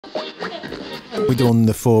We done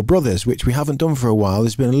the 4Brothers, which we haven't done for a while.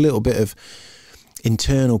 There's been a little bit of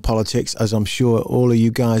internal politics, as I'm sure all of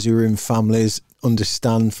you guys who are in families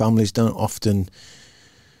understand. Families don't often,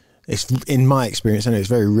 it's in my experience, and it's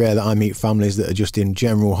very rare that I meet families that are just in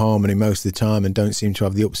general harmony most of the time and don't seem to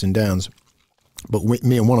have the ups and downs. But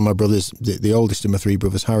me and one of my brothers, the oldest of my three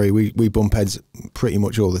brothers, Harry, we bump heads pretty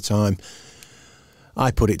much all the time. I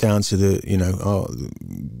put it down to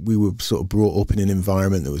we were sort of brought up in an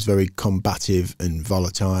environment that was very combative and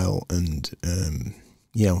volatile, and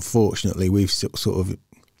unfortunately we've sort of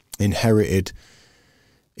inherited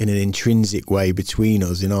in an intrinsic way between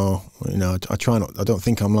us in our, I don't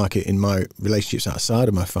think I'm like it in my relationships outside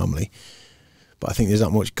of my family, but I think there's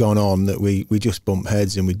that much gone on that we just bump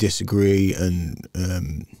heads and we disagree, and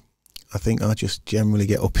I think I just generally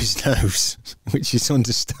get up his nose, which is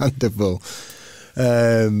understandable.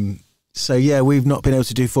 So yeah, we've not been able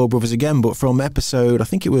to do 4Brothers again, but from episode, I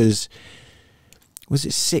think it was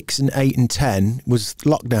it 6 and 8 and 10 was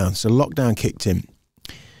lockdown. So lockdown kicked in.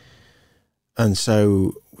 And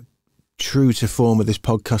so true to form of this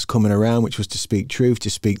podcast coming around, which was to speak truth, to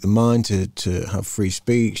speak the mind, to have free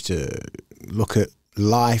speech, to look at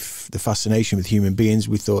life, the fascination with human beings,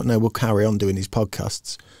 we thought, no, we'll carry on doing these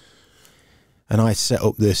podcasts. And I set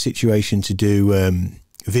up the situation to do,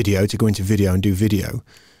 video, to go into video and do video.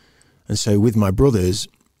 And so with my brothers,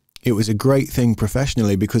 it was a great thing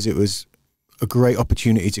professionally, because it was a great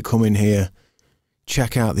opportunity to come in here,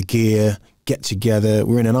 check out the gear, get together.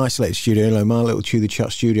 We're in an isolated studio. My little Chew the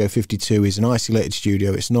Chat Studio 52 is an isolated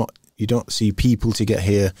studio. It's not, you don't see people to get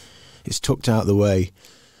here. It's tucked out of the way.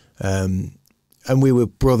 And we were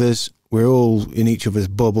brothers. We're all in each other's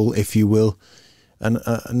bubble, if you will.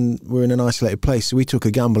 And we're in an isolated place. So we took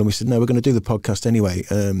a gamble and we said, no, we're going to do the podcast anyway.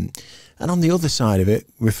 And on the other side of it,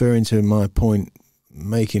 referring to my point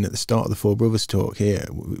making at the start of the 4Brothers talk here,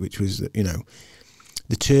 which was,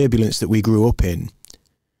 the turbulence that we grew up in,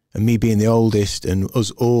 and me being the oldest and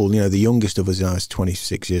us all, the youngest of us, I was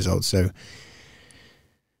 26 years old. So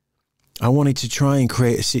I wanted to try and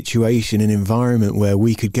create a situation, an environment where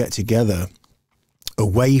we could get together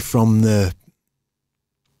away from the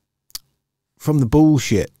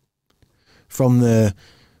bullshit, from the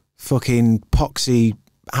fucking poxy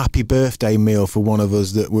happy birthday meal for one of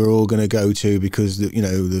us that we're all going to go to because,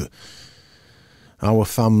 our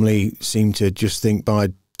family seemed to just think by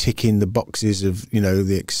ticking the boxes of,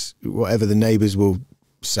 whatever the neighbours will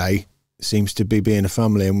say seems to be being a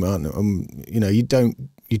family. And you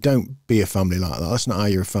don't be a family like that. That's not how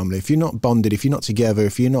you're a family. If you're not bonded, if you're not together,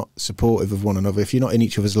 if you're not supportive of one another, if you're not in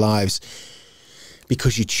each other's lives,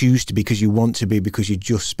 because you choose to, because you want to be, because you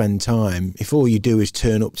just spend time. If all you do is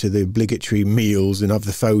turn up to the obligatory meals and have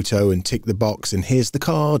the photo and tick the box and here's the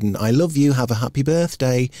card and I love you, have a happy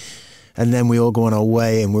birthday, and then we all go on our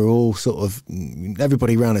way and we're all sort of,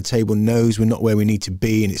 everybody around the table knows we're not where we need to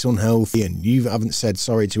be and it's unhealthy and you haven't said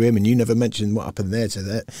sorry to him and you never mentioned what happened there to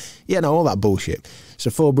that. All that bullshit. So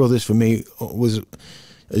 4Brothers for me was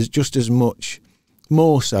just as much,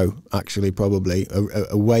 more so, actually, probably,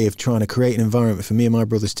 a way of trying to create an environment for me and my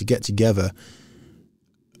brothers to get together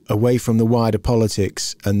away from the wider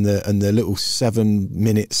politics and the little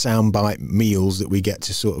 7-minute soundbite meals that we get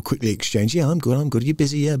to sort of quickly exchange. Yeah, I'm good. You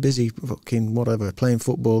busy? Yeah, busy. Fucking whatever. Playing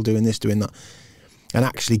football, doing this, doing that. And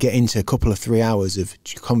actually get into a couple of 3 hours of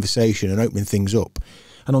conversation and opening things up.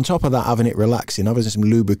 And on top of that, having it relaxing, having some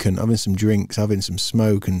lubricant, having some drinks, having some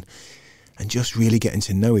smoke, and just really getting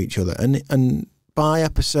to know each other. And by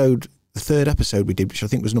the third episode we did, which I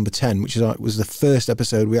think was number 10, which was the first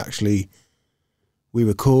episode we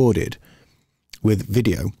recorded with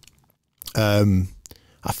video,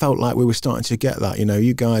 I felt like we were starting to get that.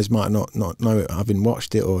 You guys might not know it having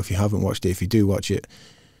watched it, or if you haven't watched it, if you do watch it.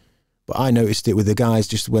 But I noticed it with the guys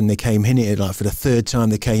just when they came in here, like for the third time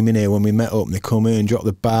they came in here, when we met up and they come in, drop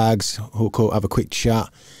the bags, hook up, have a quick chat,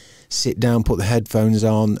 sit down, put the headphones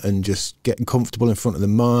on and just getting comfortable in front of the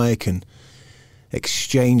mic and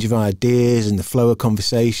exchange of ideas and the flow of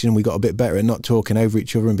conversation. We got a bit better at not talking over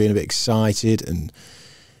each other and being a bit excited, and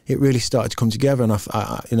it really started to come together. And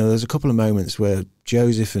there's a couple of moments where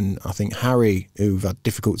Joseph and I think Harry, who've had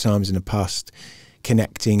difficult times in the past,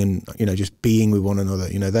 connecting and just being with one another,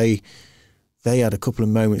 they had a couple of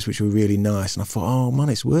moments which were really nice, and I thought, oh man,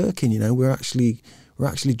 it's working. We're actually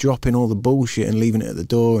dropping all the bullshit and leaving it at the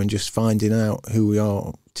door and just finding out who we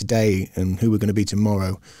are today and who we're going to be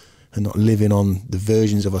tomorrow, and not living on the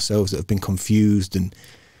versions of ourselves that have been confused and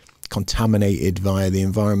contaminated via the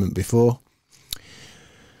environment before.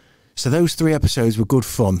 So those 3 episodes were good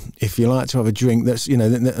fun. If you like to have a drink, that's,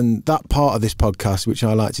 and that part of this podcast, which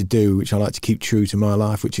I like to do, which I like to keep true to my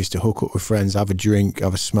life, which is to hook up with friends, have a drink,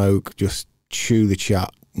 have a smoke, just chew the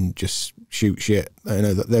chat and just shoot shit. I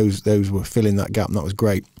know that those were filling that gap, and that was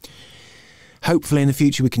great. Hopefully in the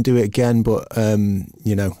future we can do it again, but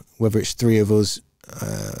you know, whether it's 3 of us,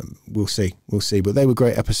 we'll see. But they were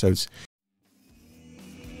great episodes.